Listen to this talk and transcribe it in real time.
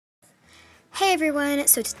Hey everyone,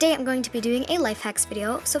 so today I'm going to be doing a life hacks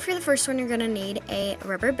video. So for the first one, you're going to need a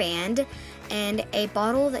rubber band and a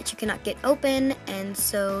bottle that you cannot get open, and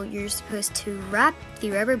so you're supposed to wrap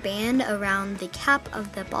the rubber band around the cap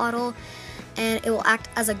of the bottle and it will act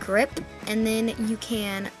as a grip, and then you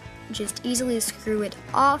can just easily screw it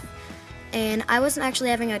off. And I wasn't actually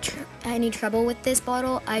having any trouble with this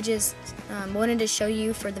bottle. I just wanted to show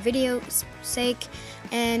you for the video's sake.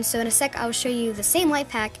 And so in a sec, I'll show you the same life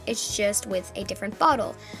hack. It's just with a different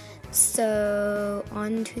bottle. So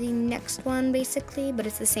on to the next one, basically, but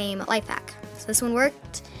it's the same life hack. So this one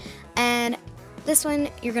worked. And this one,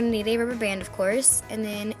 you're gonna need a rubber band, of course, and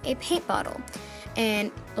then a paint bottle.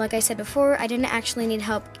 And like I said before, I didn't actually need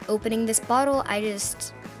help opening this bottle. I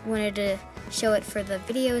just wanted to show it for the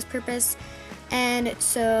video's purpose. And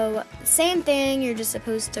so same thing, you're just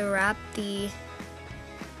supposed to wrap the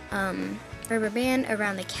rubber band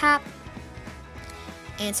around the cap.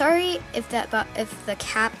 And sorry if the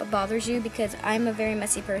cap bothers you, because I'm a very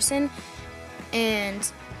messy person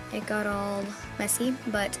and it got all messy,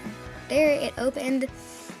 but there, it opened.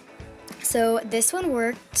 So this one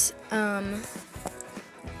worked.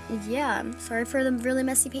 Yeah, sorry for the really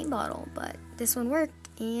messy paint bottle, but this one worked.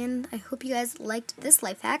 And I hope you guys liked this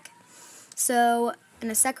life hack. So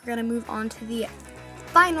in a sec, we're gonna move on to the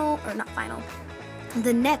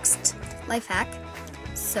the next life hack.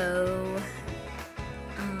 So,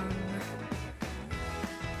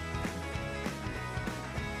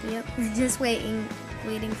 yep, just waiting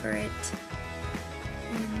for it.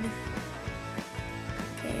 And,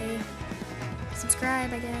 okay,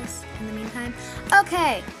 subscribe, I guess, in the meantime.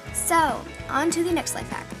 Okay, so on to the next life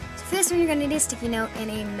hack. For this one, you're going to need a sticky note and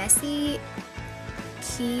a messy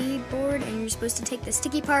keyboard, and you're supposed to take the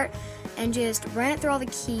sticky part and just run it through all the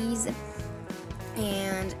keys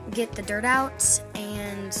and get the dirt out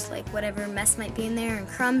and like whatever mess might be in there and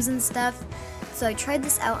crumbs and stuff. So I tried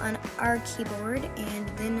this out on our keyboard, and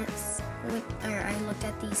then I looked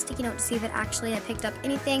at the sticky note to see if it actually had picked up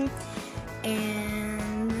anything,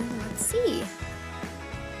 and let's see.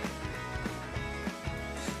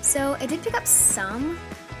 So it did pick up some,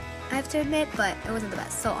 I have to admit, but it wasn't the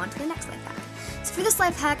best. So on to the next life hack. So for this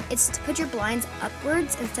life hack, it's to put your blinds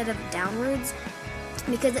upwards instead of downwards,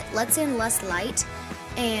 because it lets in less light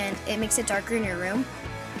and it makes it darker in your room,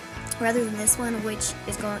 rather than this one, which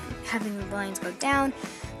is having the blinds go down,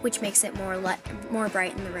 which makes it more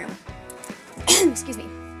bright in the room. Excuse me.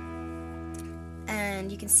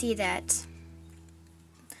 And you can see that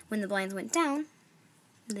when the blinds went down,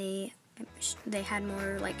 they had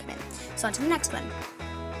more light come in. So on to the next one.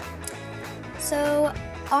 So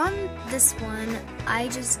on this one,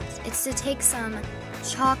 it's to take some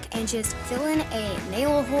chalk and just fill in a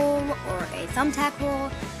nail hole or a thumbtack hole,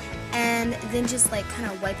 and then just like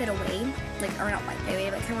kind of wipe it away, or not wipe it away,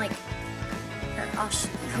 but kind of like,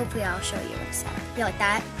 hopefully I'll show you in a sec. Yeah, like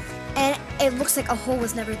that. And it looks like a hole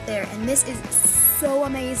was never there, and this is so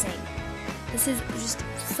amazing. This is just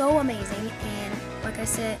so amazing, and like I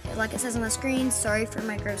said, like it says on the screen, sorry for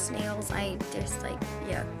my gross nails.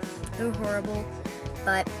 Yeah, they're horrible,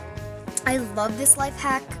 but I love this life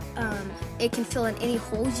hack. It can fill in any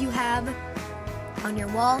holes you have on your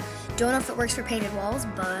wall. Don't know if it works for painted walls,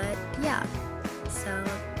 but yeah. So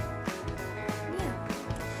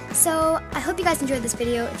yeah. So I hope you guys enjoyed this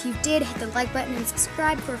video. If you did, hit the like button and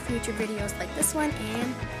subscribe for future videos like this one,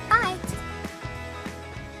 and bye!